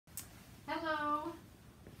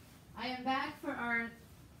I am back for our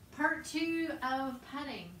part 2 of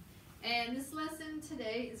putting, and this lesson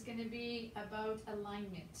today is going to be about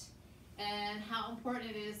alignment and how important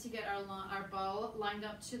it is to get our ball lined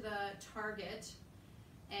up to the target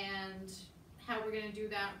and how we're going to do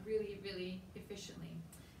that really efficiently.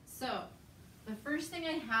 So the first thing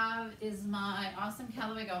I have is my awesome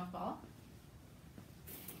Callaway golf ball.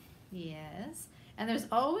 Yes. And there's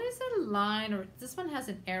always a line, or this one has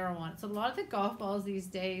an arrow on it. So a lot of the golf balls these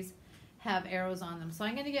days have arrows on them. So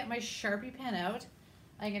I'm going to get my Sharpie pen out.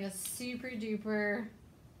 I'm going to super duper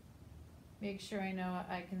make sure I know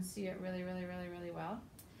I can see it really well.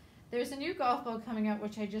 There's a new golf ball coming out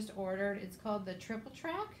which I just ordered. It's called the Triple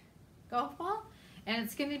Track golf ball. And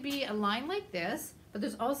it's going to be a line like this, but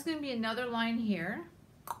there's also going to be another line here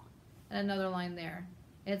and another line there.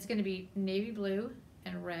 And it's going to be navy blue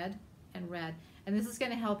and red and red. And this is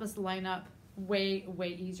going to help us line up way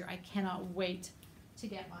easier. I cannot wait to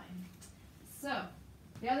get mine. So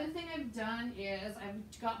the other thing I've done is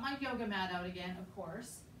I've got my yoga mat out again, of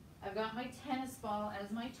course. I've got my tennis ball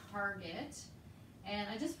as my target. And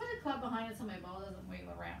I just put a club behind it so my ball doesn't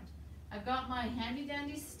wiggle around. I've got my handy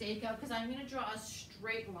dandy stake out because I'm going to draw a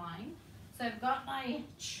straight line. So I've got my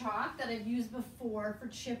chalk that I've used before for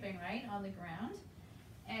chipping, right, on the ground.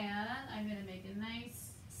 And I'm going to make a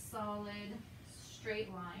nice solid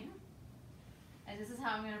straight line. And this is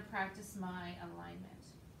how I'm going to practice my alignment.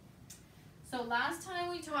 So last time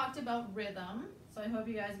we talked about rhythm, so I hope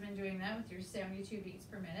you guys have been doing that with your 72 beats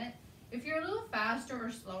per minute. If you're a little faster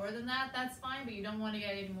or slower than that, that's fine, but you don't want to get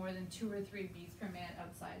any more than 2 or 3 beats per minute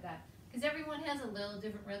outside that. Because everyone has a little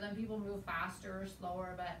different rhythm. People move faster or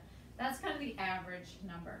slower, but that's kind of the average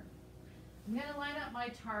number. I'm going to line up my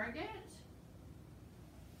target.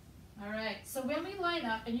 All right, so when we line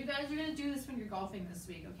up, and you guys are going to do this when you're golfing this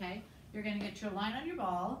week, okay? You're going to get your line on your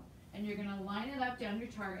ball, and you're going to line it up down your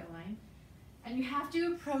target line, and you have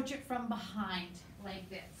to approach it from behind like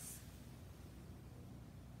this.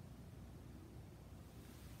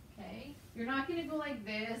 Okay? You're not going to go like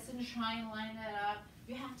this and try and line it up.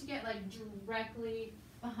 You have to get like directly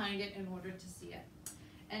behind it in order to see it.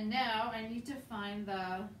 And now I need to find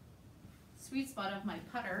the sweet spot of my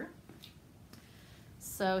putter.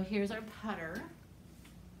 So here's our putter,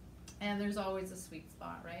 and there's always a sweet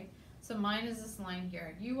spot, right? So mine is this line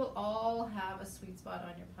here. You will all have a sweet spot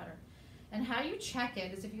on your putter. And how you check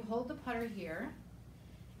it is if you hold the putter here,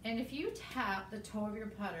 and if you tap the toe of your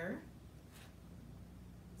putter,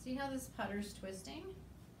 see how this putter's twisting?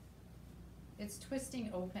 It's twisting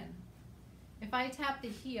open. If I tap the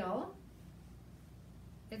heel,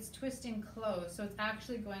 it's twisting closed. So it's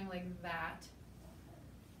actually going like that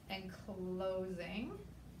and closing.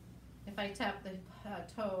 If I tap the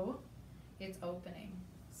toe, it's opening.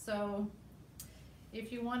 So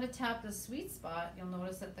if you want to tap the sweet spot, you'll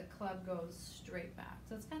notice that the club goes straight back.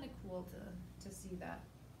 So it's kind of cool to see that.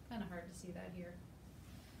 Kind of hard to see that here.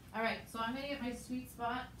 All right, so I'm going to get my sweet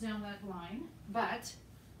spot down that line, but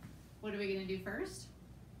what are we going to do first?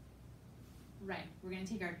 Right, we're going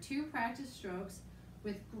to take our 2 practice strokes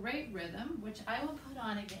with great rhythm, which I will put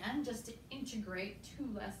on again just to integrate 2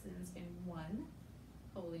 lessons in one.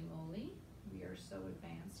 Holy moly, we are so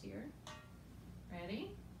advanced here.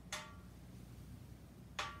 Ready?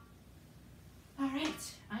 All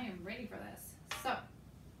right, I am ready for this. So,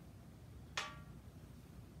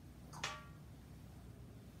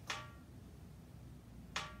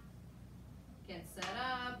 get set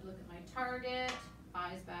up, look at my target,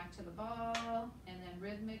 eyes back to the ball, and then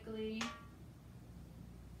rhythmically,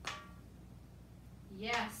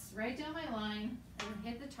 yes, right down my line, and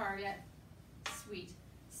then hit the target. Sweet.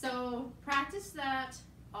 So practice that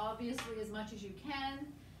obviously as much as you can,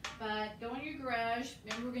 but go in your garage.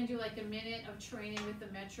 Remember, we're going to do like a minute of training with the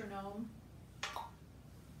metronome.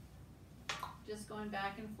 Just going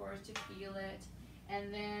back and forth to feel it.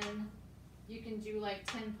 And then you can do like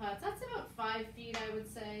 10 putts. That's about 5 feet, I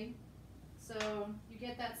would say. So you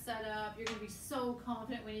get that set up. You're going to be so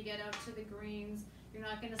confident when you get out to the greens. You're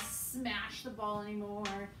not going to smash the ball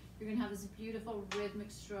anymore. You're going to have this beautiful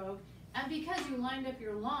rhythmic stroke. And because you lined up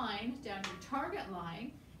your line down your target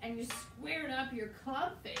line, and you squared up your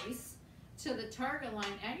club face to the target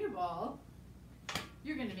line and your ball,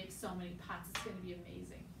 you're going to make so many putts. It's going to be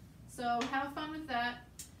amazing. So have fun with that.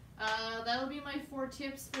 That'll be my 4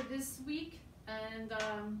 tips for this week, and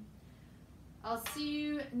I'll see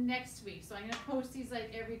you next week. So I'm going to post these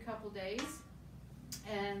like every couple days,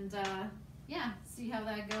 and yeah, see how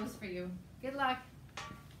that goes for you. Good luck.